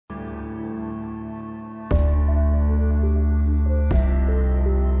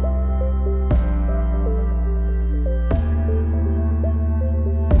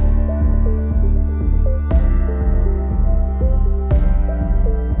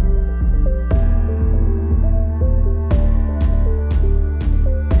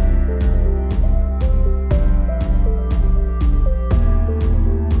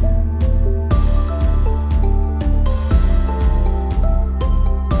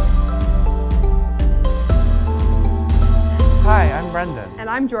And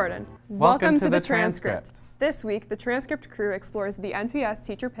I'm Jordan. Welcome to the Transcript. This week, the Transcript crew explores the NPS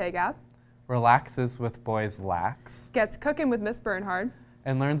teacher pay gap, relaxes with boys lax, gets cooking with Miss Bernhard,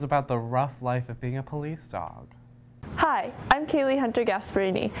 and learns about the rough life of being a police dog. Hi, I'm Kaylee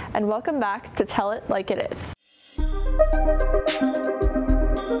Hunter-Gasparini, and welcome back to Tell It Like It Is.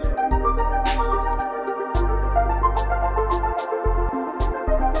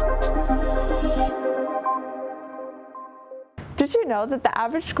 Did you know that the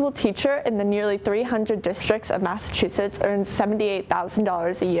average school teacher in the nearly 300 districts of Massachusetts earns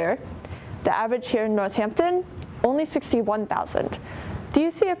 $78,000 a year? The average here in Northampton, only $61,000. Do you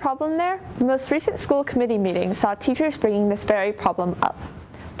see a problem there? The most recent school committee meeting saw teachers bringing this very problem up.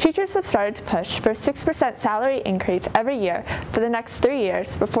 Teachers have started to push for a 6% salary increase every year for the next 3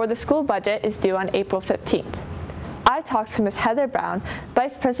 years before the school budget is due on April 15th. I talked to Ms. Heather Brown,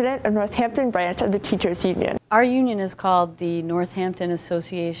 Vice President of Northampton branch of the Teachers Union. Our union is called the Northampton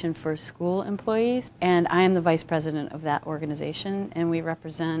Association for School Employees, and I am the Vice President of that organization, and we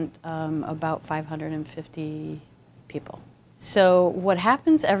represent about 550 people. So what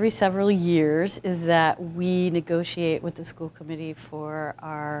happens every several years is that we negotiate with the school committee for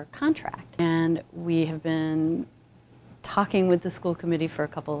our contract, and we have been talking with the school committee for a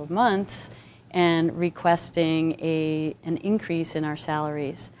couple of months and requesting an increase in our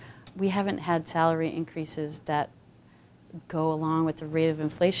salaries. We haven't had salary increases that go along with the rate of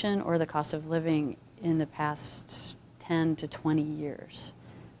inflation or the cost of living in the past 10 to 20 years.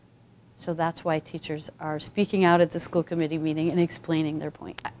 So that's why teachers are speaking out at the school committee meeting and explaining their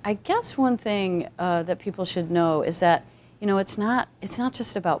point. I guess one thing that people should know is that it's not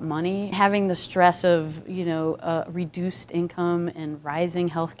just about money. Having the stress of reduced income and rising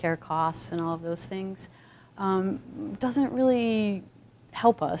healthcare costs and all of those things doesn't really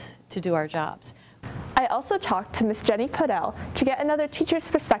help us to do our jobs. I also talked to Ms. Jenny Podell to get another teacher's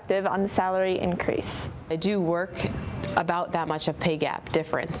perspective on the salary increase. I do work about that much of pay gap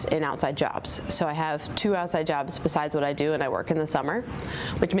difference in outside jobs. So I have 2 outside jobs besides what I do, and I work in the summer,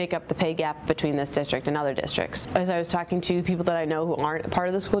 which make up the pay gap between this district and other districts. As I was talking to people that I know who aren't part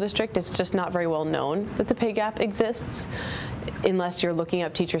of the school district, it's just not very well known that the pay gap exists. Unless you're looking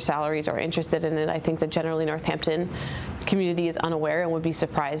up teacher salaries or interested in it, I think that generally Northampton community is unaware and would be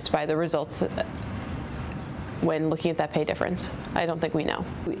surprised by the results when looking at that pay difference. I don't think we know.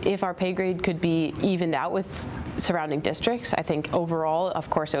 If our pay grade could be evened out with surrounding districts, I think overall, of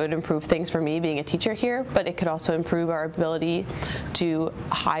course, it would improve things for me being a teacher here, but it could also improve our ability to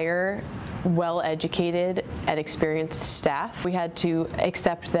hire well-educated and experienced staff. We had to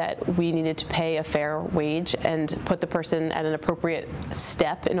accept that we needed to pay a fair wage and put the person at an appropriate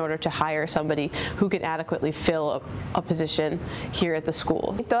step in order to hire somebody who could adequately fill a position here at the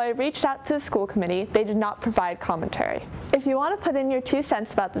school. Though I reached out to the school committee, they did not provide commentary. If you want to put in your 2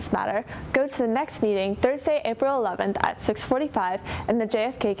 cents about this matter, go to the next meeting Thursday, April 11th at 6:45 in the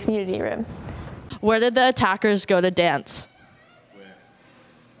JFK Community Room. Where did the attackers go to dance?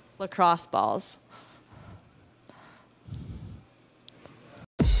 Lacrosse balls.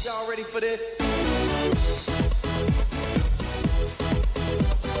 Y'all ready for this?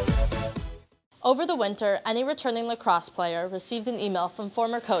 Over the winter, any returning lacrosse player received an email from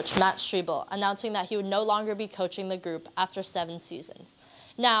former coach Matt Strebel announcing that he would no longer be coaching the group after 7 seasons.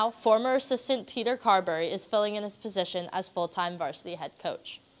 Now, former assistant Peter Carberry is filling in his position as full-time varsity head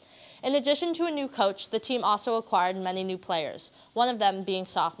coach. In addition to a new coach, the team also acquired many new players, one of them being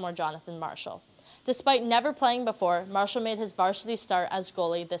sophomore Jonathan Marshall. Despite never playing before, Marshall made his varsity start as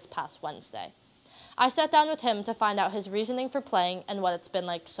goalie this past Wednesday. I sat down with him to find out his reasoning for playing and what it's been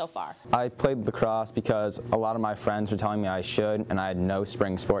like so far. I played lacrosse because a lot of my friends were telling me I should, and I had no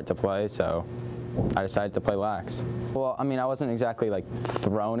spring sport to play, so I decided to play lax. Well, I mean, I wasn't exactly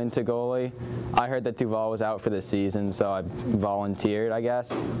thrown into goalie. I heard that Duval was out for the season, so I volunteered, I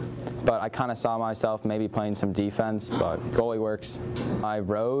guess. But I kind of saw myself maybe playing some defense, but goalie works. My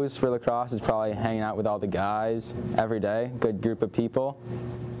rose for lacrosse is probably hanging out with all the guys every day, good group of people.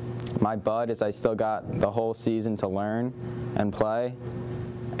 My bud is I still got the whole season to learn and play,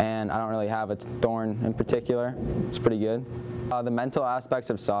 and I don't really have a thorn in particular. It's pretty good. The mental aspects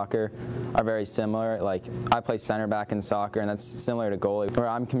of soccer are very similar. I play center back in soccer, and that's similar to goalie, where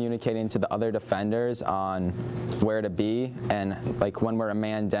I'm communicating to the other defenders on where to be, and when we're a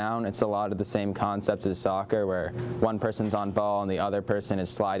man down, it's a lot of the same concepts as soccer, where one person's on ball and the other person is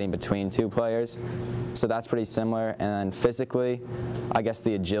sliding between 2 players. So that's pretty similar. And then physically, I guess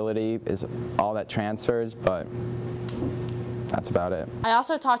the agility is all that transfers, but that's about it. I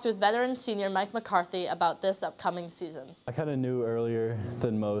also talked with veteran senior Mike McCarthy about this upcoming season. I kind of knew earlier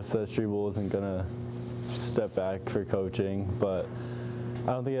than most that Strebel wasn't going to step back for coaching, but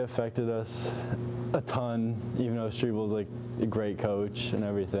I don't think it affected us a ton, even though Strebel's like a great coach and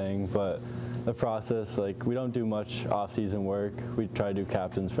everything, but the process, like, we don't do much off-season work. We try to do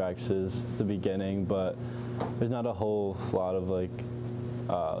captain's practices at the beginning, but there's not a whole lot of like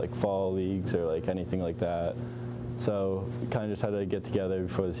fall leagues or like anything like that. So we kind of just had to get together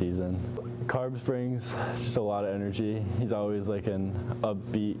before the season. Carbs brings just a lot of energy. He's always like an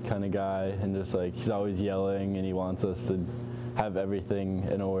upbeat kind of guy, and just like he's always yelling, and he wants us to have everything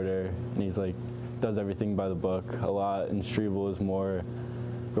in order, and he's like does everything by the book a lot, and Strebel is more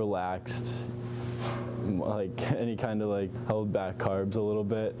relaxed, like, and he kind of like held back Carbs a little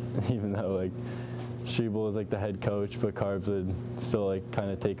bit, even though like Strebel was like the head coach, but Carbs would still like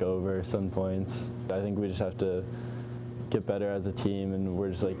kind of take over at some points. I think we just have to get better as a team, and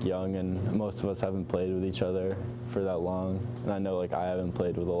we're just like young, and most of us haven't played with each other for that long, and I know like I haven't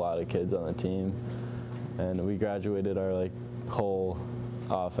played with a lot of kids on the team, and we graduated our like whole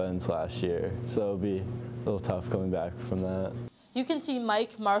offense last year, so it'll be a little tough coming back from that. You can see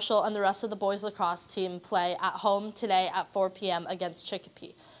Mike, Marshall, and the rest of the boys lacrosse team play at home today at 4 p.m. against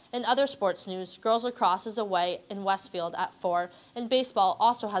Chicopee. In other sports news, girls lacrosse is away in Westfield at 4, and baseball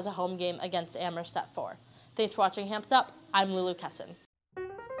also has a home game against Amherst at 4. Thanks for watching Hamped Up. I'm Lulu Kesson.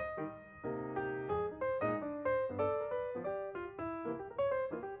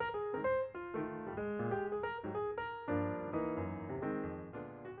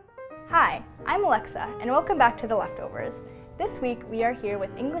 Hi, I'm Alexa, and welcome back to The Leftovers. This week we are here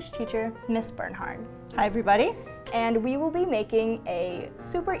with English teacher Miss Bernhard. Hi everybody. And we will be making a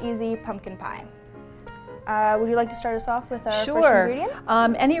super easy pumpkin pie. Would you like to start us off with our first ingredient?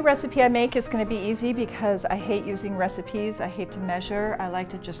 Any recipe I make is going to be easy because I hate using recipes. I hate to measure. I like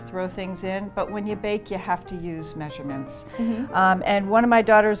to just throw things in. But when you bake, you have to use measurements. And one of my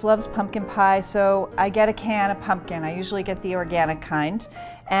daughters loves pumpkin pie, so I get a can of pumpkin. I usually get the organic kind.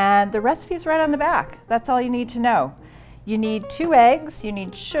 And the recipe's right on the back. That's all you need to know. You need 2 eggs, you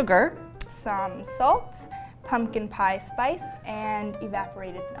need sugar, some salt, pumpkin pie spice, and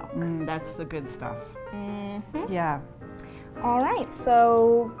evaporated milk. That's the good stuff. Yeah. All right,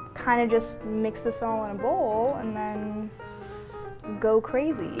 so kind of just mix this all in a bowl and then go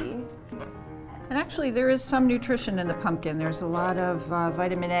crazy. And actually there is some nutrition in the pumpkin. There's a lot of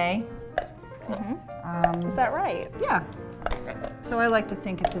vitamin A. Is that right? Yeah. So I like to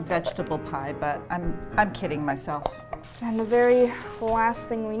think it's a vegetable pie, but I'm kidding myself. And the very last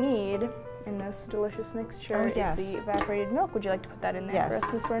thing we need in this delicious mixture is the evaporated milk. Would you like to put that in there for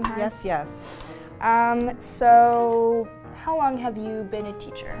us, Ms. Bernhard? Yes, yes. So how long have you been a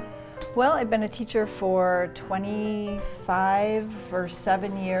teacher? Well, I've been a teacher for 25 or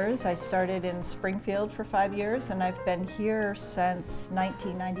 7 years. I started in Springfield for 5 years, and I've been here since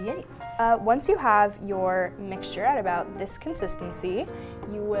 1998. Once you have your mixture at about this consistency,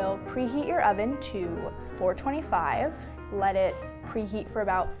 you will preheat your oven to 425, let it preheat for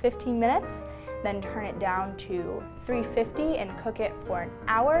about 15 minutes, then turn it down to 350 and cook it for an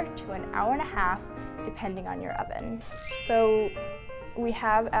hour to an hour and a half, depending on your oven. So we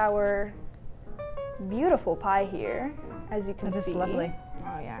have our beautiful pie here, as you can see. It is lovely.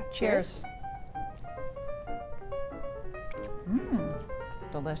 Oh yeah. Cheers.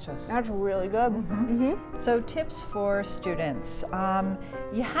 Delicious. That's really good. So tips for students.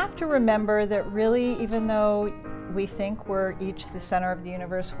 You have to remember that really, even though we think we're each the center of the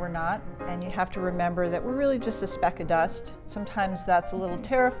universe, we're not. And you have to remember that we're really just a speck of dust. Sometimes that's a little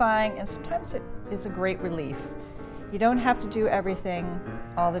terrifying, and sometimes it is a great relief. You don't have to do everything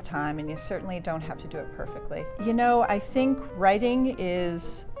all the time, and you certainly don't have to do it perfectly. You know, I think writing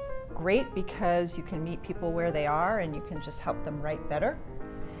is great because you can meet people where they are and you can just help them write better.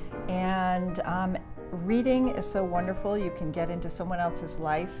 And reading is so wonderful. You can get into someone else's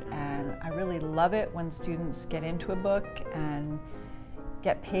life, and I really love it when students get into a book and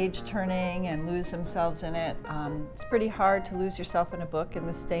get page turning and lose themselves in it. It's pretty hard to lose yourself in a book in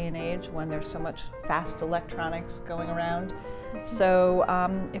this day and age when there's so much fast electronics going around. So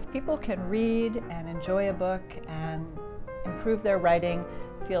if people can read and enjoy a book and improve their writing,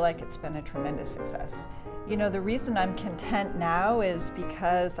 I feel like it's been a tremendous success. You know, the reason I'm content now is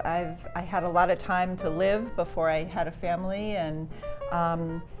because I had a lot of time to live before I had a family, and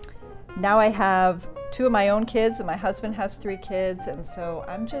now I have 2 of my own kids and my husband has 3 kids, and so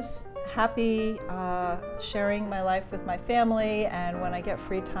I'm just happy sharing my life with my family, and when I get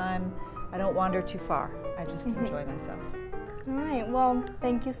free time, I don't wander too far. I just enjoy myself. All right, well,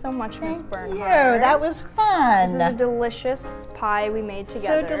 thank you so much, Ms. Bernhard. Thank you, that was fun. This is a delicious pie we made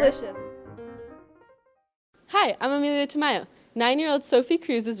together. So delicious. Hi, I'm Amelia Tamayo. 9-year-old Sophie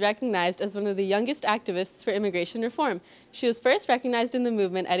Cruz is recognized as one of the youngest activists for immigration reform. She was first recognized in the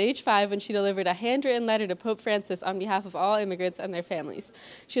movement at age 5 when she delivered a handwritten letter to Pope Francis on behalf of all immigrants and their families.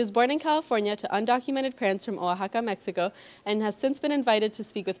 She was born in California to undocumented parents from Oaxaca, Mexico, and has since been invited to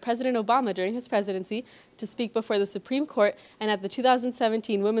speak with President Obama during his presidency, to speak before the Supreme Court, and at the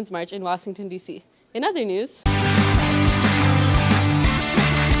 2017 Women's March in Washington, D.C. In other news,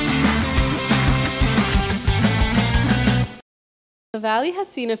 the Valley has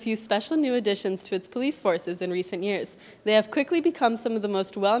seen a few special new additions to its police forces in recent years. They have quickly become some of the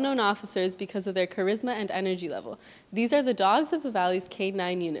most well-known officers because of their charisma and energy level. These are the dogs of the Valley's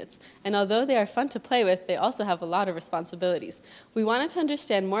K-9 units, and although they are fun to play with, they also have a lot of responsibilities. We wanted to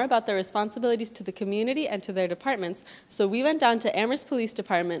understand more about their responsibilities to the community and to their departments, so we went down to Amherst Police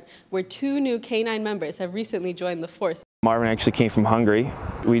Department, where 2 new K-9 members have recently joined the force. Marvin actually came from Hungary.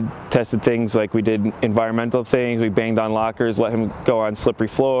 We tested things like we did environmental things, we banged on lockers, let him go on slippery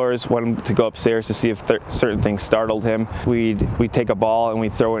floors, wanted him to go upstairs to see if certain things startled him. We'd take a ball and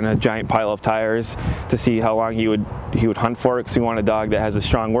we'd throw it in a giant pile of tires to see how long he would hunt for it, because we want a dog that has a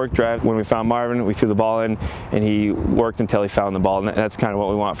strong work drive. When we found Marvin, we threw the ball in and he worked until he found the ball, and that's kind of what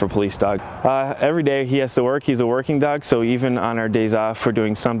we want for a police dog. Every day he has to work. He's a working dog, so even on our days off we're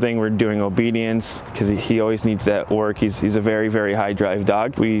doing something. We're doing obedience because he always needs that work. He's a very, very high drive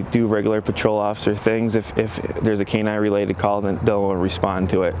dog. We do regular patrol officer things. If there's a canine related call, then they'll respond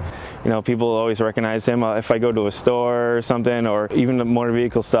to it. You know, people always recognize him. If I go to a store or something, or even a motor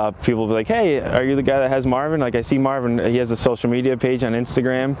vehicle stop, people will be like, hey, are you the guy that has Marvin? Like, I see Marvin, he has a social media page on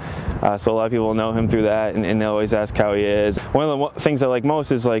Instagram, so a lot of people know him through that, and they always ask how he is. One of the things I like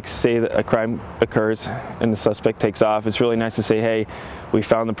most is, like, say that a crime occurs and the suspect takes off. It's really nice to say, hey, we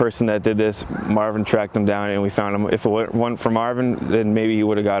found the person that did this, Marvin tracked him down and we found him. If it wasn't for Marvin, then maybe he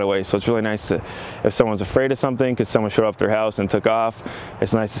would have got away. So it's really nice to, if someone's afraid of something because someone showed up at their house and took off,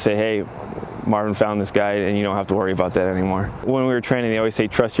 it's nice to say, hey, Marvin found this guy, and you don't have to worry about that anymore. When we were training, they always say,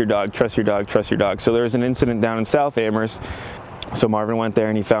 trust your dog, trust your dog, trust your dog. So there was an incident down in South Amherst. So Marvin went there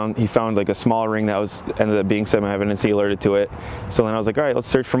and he found like a small ring that ended up being some evidence. He alerted to it. So then I was like, all right, let's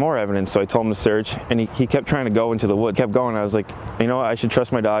search for more evidence. So I told him to search, and he kept trying to go into the woods. Kept going. I was like, you know what, I should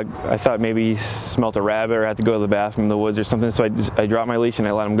trust my dog. I thought maybe he smelt a rabbit or had to go to the bathroom in the woods or something. So I dropped my leash and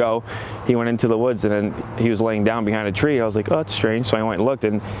I let him go. He went into the woods, and then he was laying down behind a tree. I was like, oh, that's strange. So I went and looked,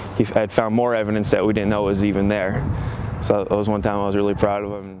 and he had found more evidence that we didn't know was even there. So that was one time I was really proud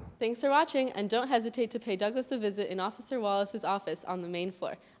of him. Thanks for watching, and don't hesitate to pay Douglas a visit in Officer Wallace's office on the main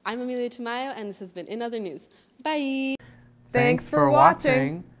floor. I'm Amelia Tamayo, and this has been In Other News. Bye! Thanks for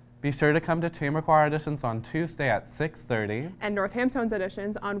watching. Be sure to come to Chamber Choir auditions on Tuesday at 6:30. And Northampton's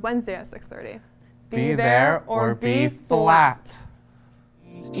auditions on Wednesday at 6:30. Be there or be flat.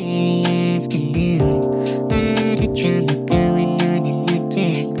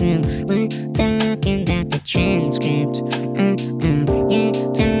 We're talking about the transcript.